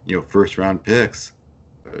first round picks,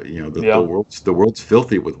 the world's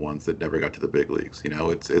filthy with ones that never got to the big leagues.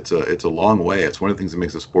 It's a long way. It's one of the things that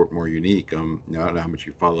makes the sport more unique. I don't know how much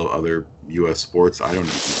you follow other U.S. sports. I don't even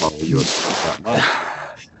follow U.S. sports that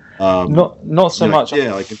much. Not so much.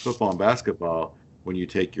 Yeah, like in football and basketball, when you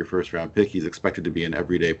take your first round pick, he's expected to be an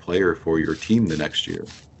everyday player for your team the next year.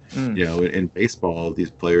 In baseball,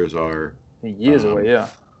 these players are years away.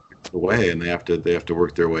 Yeah. Away, and they have to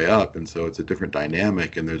work their way up, and so it's a different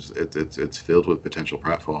dynamic, and it's filled with potential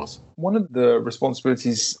pratfalls. One of the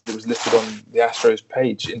responsibilities that was listed on the Astros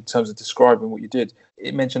page in terms of describing what you did,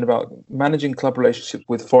 it mentioned about managing club relationships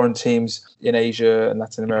with foreign teams in Asia and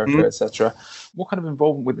Latin America, etc. What kind of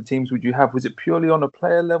involvement with the teams would you have? Was it purely on a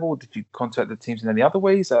player level? Did you contact the teams in any other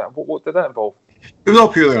ways? What did that involve? It was all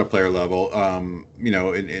purely on a player level.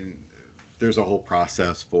 There's a whole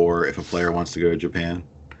process for if a player wants to go to Japan,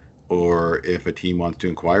 or if a team wants to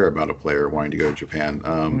inquire about a player wanting to go to Japan.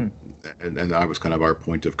 And I was kind of our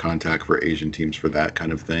point of contact for Asian teams for that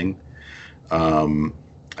kind of thing.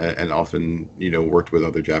 And often, worked with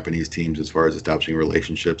other Japanese teams as far as establishing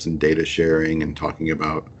relationships and data sharing, and talking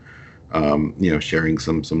about, sharing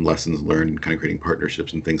some lessons learned, and kind of creating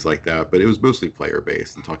partnerships and things like that. But it was mostly player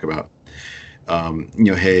based, and talk about,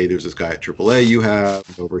 hey, there's this guy at AAA you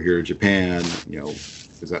have over here in Japan,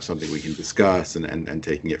 is that something we can discuss, and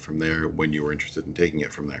taking it from there when you were interested in taking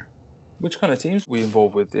it from there. Which kind of teams were you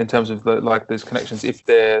involved with in terms of those connections, if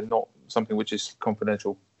they're not something which is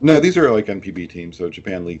confidential? No, these are like NPB teams, so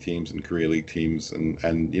Japan League teams and Korea League teams, and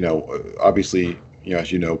obviously,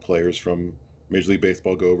 as you know, players from Major League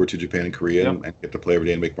Baseball go over to Japan and Korea and get to play every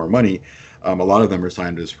day and make more money. A lot of them are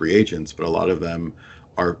signed as free agents, but a lot of them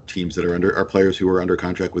are teams that are players who are under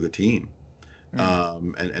contract with a team.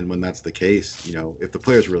 And when that's the case, if the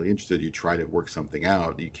player's really interested, you try to work something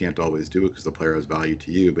out. You can't always do it because the player has value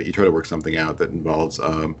to you, but you try to work something out that involves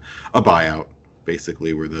a buyout,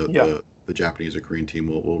 basically, where the Japanese or Korean team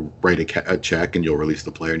will write a check, and you'll release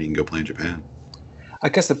the player and you can go play in Japan. I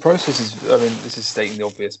guess the process is, this is stating the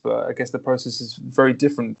obvious, but I guess the process is very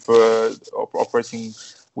different for operating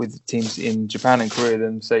with teams in Japan and Korea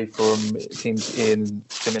than, say, from teams in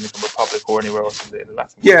Dominican Republic or anywhere else in Latin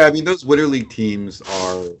America. Yeah, those Winter League teams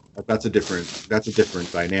that's a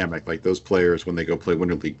different dynamic. Like, those players, when they go play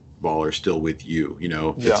Winter League ball, are still with you.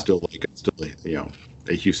 It's still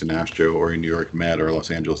a Houston Astro or a New York Met or a Los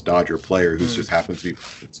Angeles Dodger player who just happens to be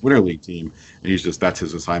it's Winter League team, and that's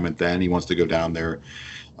his assignment. Then he wants to go down there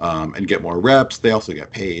and get more reps. They also get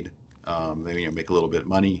paid. They make a little bit of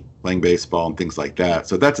money playing baseball and things like that.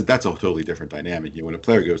 So that's a totally different dynamic. When a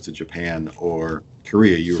player goes to Japan or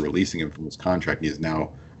Korea, you're releasing him from his contract. He is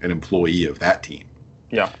now an employee of that team.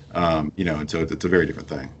 Yeah. And so it's a very different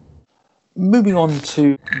thing. Moving on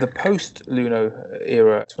to the post-Luhnow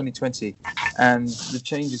era, 2020, and the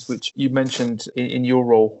changes which you mentioned in your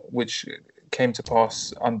role, which came to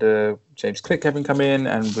pass under James Click having come in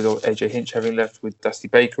and with AJ Hinch having left with Dusty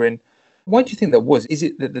Baker in. Why do you think that was? Is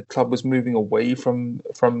it that the club was moving away from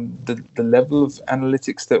the level of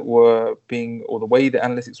analytics that were being, or the way that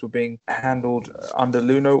analytics were being handled under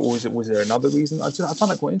Luno, or was there another reason? I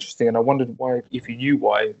found that quite interesting, and I wondered why, if you knew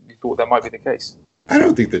why, you thought that might be the case. I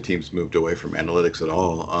don't think the team's moved away from analytics at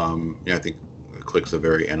all. I think Click's a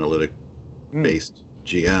very analytic-based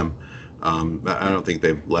GM. I don't think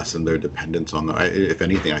they've lessened their dependence on them. If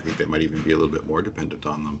anything, I think they might even be a little bit more dependent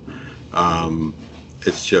on them.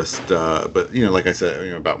 It's just, but like I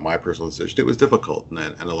said, about my personal decision, it was difficult, and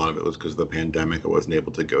a lot of it was because of the pandemic. I wasn't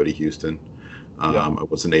able to go to Houston. I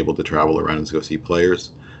wasn't able to travel around and go see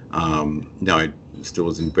players. I still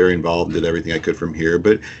was very involved, did everything I could from here,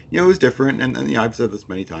 but it was different. And I've said this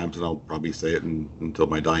many times, and I'll probably say it until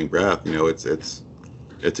my dying breath.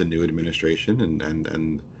 It's a new administration, and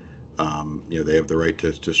they have the right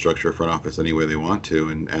to structure a front office any way they want to,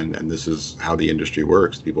 and this is how the industry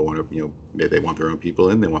works. People want to, they want their own people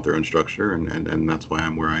in, they want their own structure, and that's why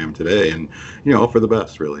I'm where I am today, and for the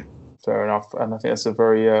best, really. Fair enough, and I think that's a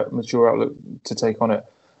very mature outlook to take on it.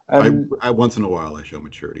 I once in a while I show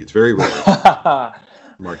maturity. It's very rare.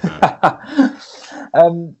 Mark that.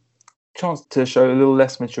 Chance to show a little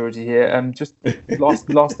less maturity here. Just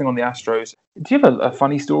last thing on the Astros. Do you have a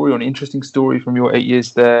funny story or an interesting story from your 8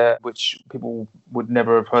 years there, which people would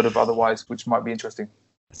never have heard of otherwise, which might be interesting?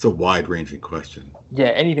 It's a wide-ranging question. Yeah,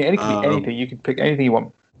 anything. It could be anything. You can pick anything you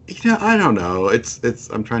want. I don't know. It's.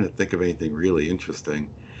 I'm trying to think of anything really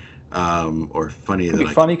interesting, or funny. It could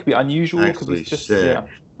be funny. It could be unusual. It could be just. Yeah.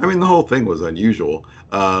 I mean, the whole thing was unusual.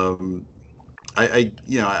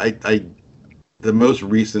 The most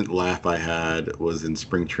recent laugh I had was in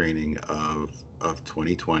spring training of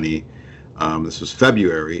 2020. This was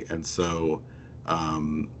February, and so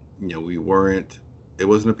we weren't. It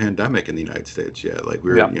wasn't a pandemic in the United States yet. Like we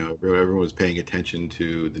were, everyone was paying attention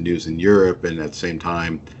to the news in Europe, and at the same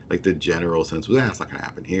time, like the general sense was, it's not going to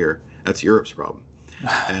happen here. That's Europe's problem.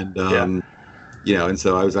 And and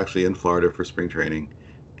so I was actually in Florida for spring training,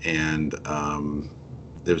 and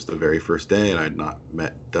it was the very first day, and I'd not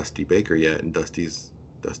met Dusty Baker yet, and Dusty's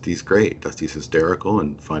great. Dusty's hysterical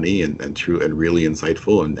and funny and true and really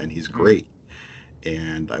insightful, and he's great.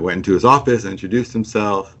 And I went into his office and introduced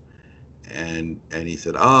himself, and he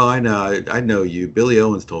said, "Oh, I know you. Billy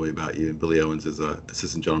Owens told me about you." And Billy Owens is a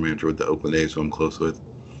assistant general manager with the Oakland A's, who I'm close with.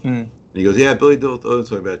 And he goes, "Yeah, Billy Owens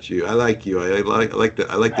told me about you. I like you. I like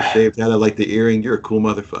the shaved head. I like the earring. You're a cool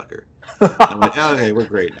motherfucker." I'm like, "Oh, hey, we're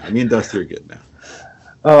great now. Me and Dusty are good now."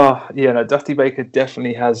 Dusty Baker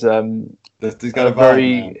definitely has Dusty's got a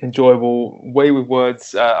very enjoyable way with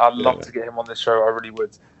words. I'd love to get him on the show. I really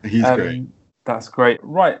would. He's great. That's great.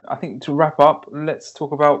 Right, I think to wrap up, let's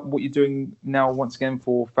talk about what you're doing now once again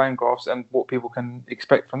for Fangraphs and what people can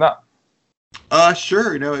expect from that.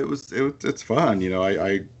 Sure. It's fun.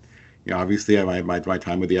 I obviously my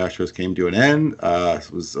time with the Astros came to an end. I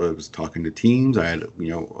was talking to teams. I had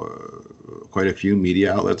quite a few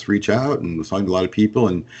media outlets reach out, and was talking to a lot of people,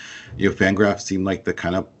 and Fangraphs seemed like the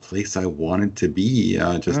kind of place I wanted to be,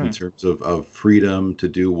 just in terms of freedom to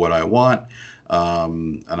do what I want.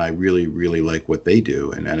 And I really, really like what they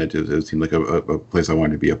do, and it seemed like a place I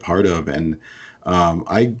wanted to be a part of. And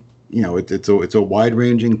it's a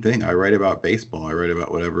wide-ranging thing. I write about baseball. I write about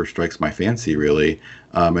whatever strikes my fancy, really.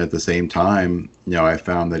 At the same time, I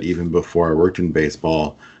found that even before I worked in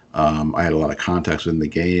baseball, I had a lot of contacts within the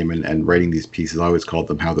game, and writing these pieces, I always called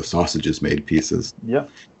them "how the sausage is made" pieces.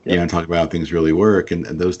 And talk about how things really work, and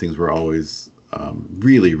those things were always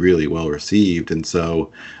really, really well received. And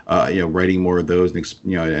so, writing more of those,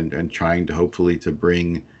 and trying to hopefully to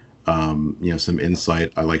bring some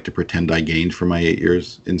insight I like to pretend I gained from my 8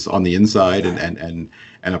 years on the inside, and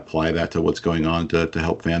apply that to what's going on to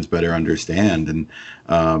help fans better understand. And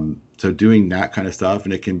so doing that kind of stuff,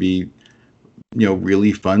 and it can be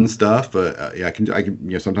really fun stuff. I can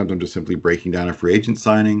sometimes I'm just simply breaking down a free agent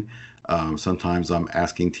signing. Sometimes I'm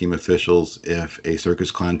asking team officials if a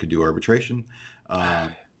circus clown could do arbitration.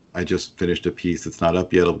 I just finished a piece that's not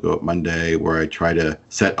up yet. It'll go up Monday, where I try to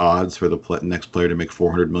set odds for the next player to make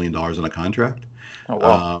 $400 million on a contract. Oh,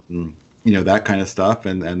 wow. That kind of stuff.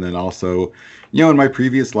 And then also, in my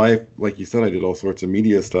previous life, like you said, I did all sorts of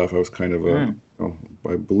media stuff. I was kind of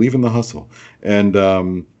I believe in the hustle. And,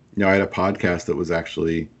 I had a podcast that was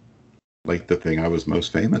actually like the thing I was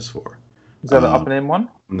most famous for. Is that the Up and In one?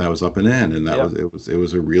 And that was Up and In, and it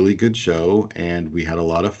was a really good show, and we had a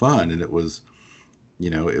lot of fun, and it was,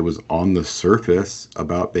 it was on the surface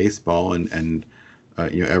about baseball, and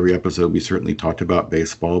every episode we certainly talked about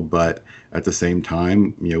baseball, but at the same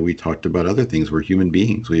time, we talked about other things. We're human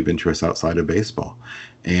beings. We have interests outside of baseball,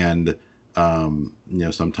 and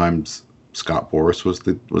sometimes Scott Boras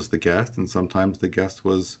was the guest, and sometimes the guest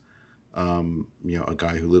was a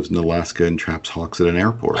guy who lives in Alaska and traps hawks at an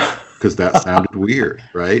airport, because that sounded weird,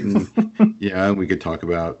 right? And we could talk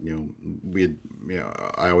about,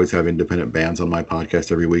 I always have independent bands on my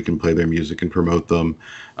podcast every week and play their music and promote them.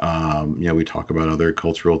 We talk about other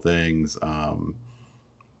cultural things. We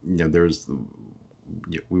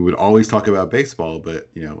would always talk about baseball, but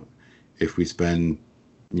if we spend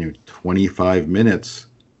 25 minutes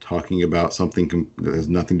talking about something that has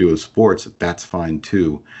nothing to do with sports, that's fine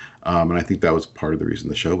too. And I think that was part of the reason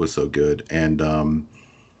the show was so good. And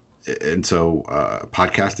so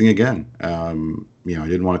podcasting again, I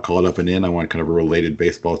didn't want to call it Up and In. I want kind of a related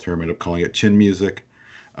baseball term. I ended up calling it Chin Music.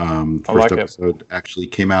 First episode actually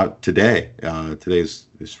came out today. Today's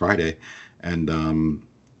Friday. And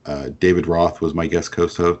David Roth was my guest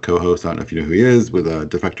co-host. I don't know if you know who he is, with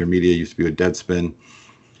Defector Media, used to be with Deadspin.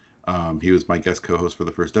 He was my guest co-host for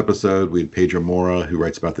the first episode. We had Pedro Mora, who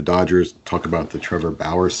writes about the Dodgers, talk about the Trevor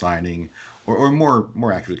Bauer signing, or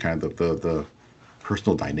more actually kind of the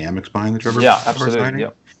personal dynamics behind the Trevor Bauer signing.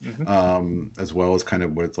 Yeah, as well as kind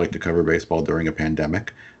of what it's like to cover baseball during a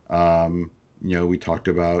pandemic. We talked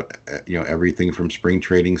about everything from spring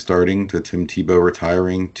training starting to Tim Tebow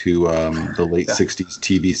retiring to the late '60s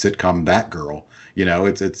TV sitcom Batgirl.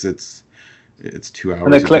 It's 2 hours.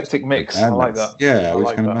 An eclectic mix. I like that. Yeah,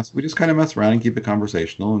 we just kind of mess around and keep it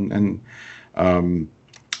conversational, and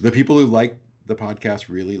the people who like the podcast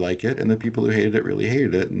really like it, and the people who hated it really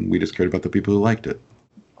hated it, and we just cared about the people who liked it,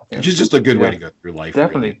 which is just a good way to go through life.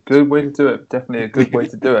 Definitely, really. Good way to do it. Definitely a good way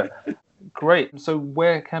to do it. Great. So,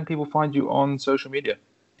 where can people find you on social media?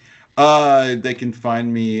 They can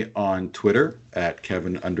find me on Twitter at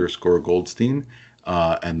Kevin_Goldstein.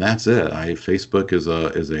 And that's it. Facebook is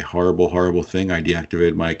a horrible thing. I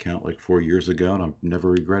deactivated my account like 4 years ago, and I've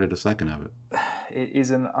never regretted a second of it. It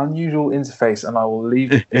is an unusual interface, and I will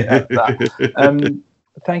leave it at that.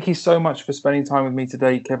 Thank you so much for spending time with me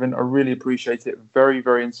today, Kevin. I really appreciate it. Very,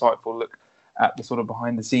 very insightful look at the sort of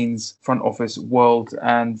behind-the-scenes front office world,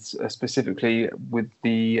 and specifically with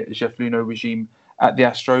the Jeff Luhnow regime at the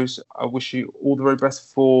Astros. I wish you all the very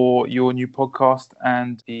best for your new podcast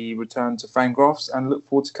and the return to Fangraphs, and look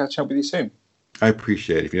forward to catching up with you soon. I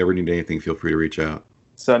appreciate it. If you ever need anything, feel free to reach out.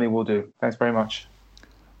 Certainly will do. Thanks very much.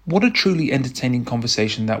 What a truly entertaining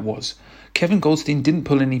conversation that was. Kevin Goldstein didn't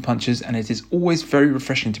pull any punches, and it is always very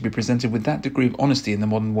refreshing to be presented with that degree of honesty in the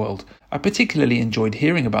modern world. I particularly enjoyed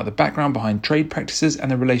hearing about the background behind trade practices and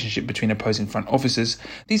the relationship between opposing front offices.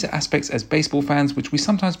 These are aspects as baseball fans which we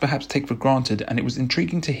sometimes perhaps take for granted, and it was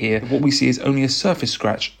intriguing to hear what we see is only a surface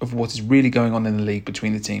scratch of what is really going on in the league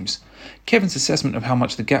between the teams. Kevin's assessment of how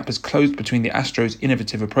much the gap has closed between the Astros'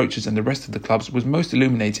 innovative approaches and the rest of the clubs was most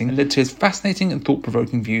illuminating, and led to his fascinating and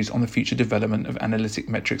thought-provoking views on the future development of analytic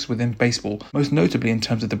metrics within baseball, most notably in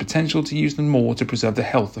terms of the potential to use them more to preserve the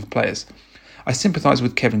health of players. I sympathise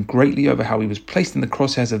with Kevin greatly over how he was placed in the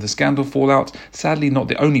crosshairs of the scandal fallout, sadly not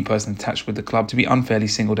the only person attached with the club to be unfairly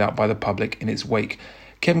singled out by the public in its wake.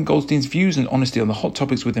 Kevin Goldstein's views and honesty on the hot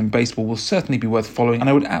topics within baseball will certainly be worth following, and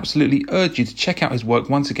I would absolutely urge you to check out his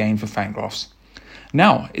work once again for Fangraphs.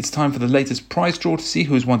 Now, it's time for the latest prize draw to see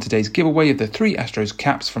who has won today's giveaway of the 3 Astros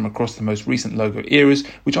caps from across the most recent logo eras,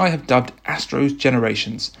 which I have dubbed Astros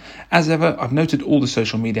Generations. As ever, I've noted all the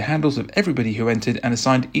social media handles of everybody who entered and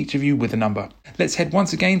assigned each of you with a number. Let's head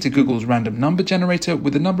once again to Google's random number generator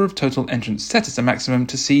with the number of total entrants set as a maximum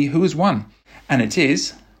to see who has won. And it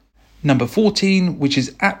is number 14, which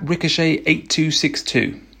is at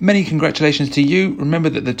Ricochet8262. Many congratulations to you. Remember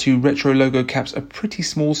that the 2 retro logo caps are pretty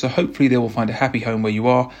small, so hopefully they will find a happy home where you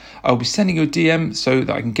are. I will be sending you a DM so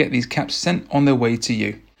that I can get these caps sent on their way to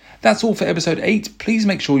you. That's all for episode 8. Please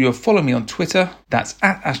make sure you're following me on Twitter. That's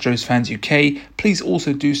at AstrosFansUK. Please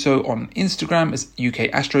also do so on Instagram as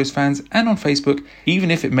UK Astros Fans, and on Facebook,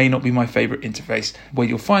 even if it may not be my favourite interface, where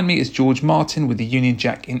you'll find me as George Martin with the Union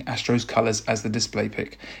Jack in Astros colours as the display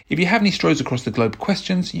pic. If you have any Stros across the globe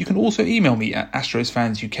questions, you can also email me at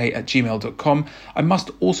astrosfansuk@gmail.com. I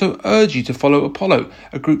must also urge you to follow Apollo,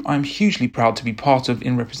 a group I'm hugely proud to be part of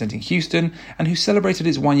in representing Houston, and who celebrated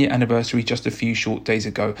its 1-year anniversary just a few short days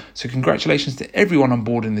ago. So congratulations to everyone on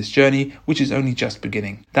board in this journey, which is only just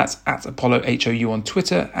beginning. That's at Apollo HOU on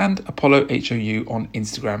Twitter and Apollo HOU on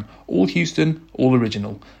Instagram. All Houston, all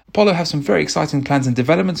original. Apollo have some very exciting plans and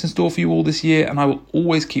developments in store for you all this year, and I will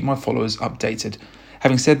always keep my followers updated.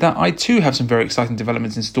 Having said that, I too have some very exciting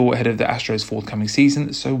developments in store ahead of the Astros' forthcoming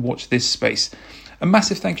season, so watch this space. A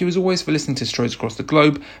massive thank you as always for listening to Strohs Across the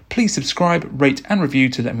Globe. Please subscribe, rate and review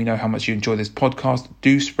to let me know how much you enjoy this podcast.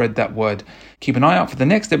 Do spread that word. Keep an eye out for the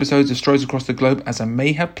next episodes of Strohs Across the Globe, as I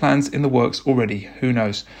may have plans in the works already. Who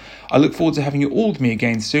knows? I look forward to having you all with me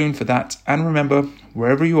again soon for that. And remember,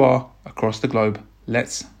 wherever you are across the globe,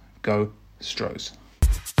 let's go Strohs.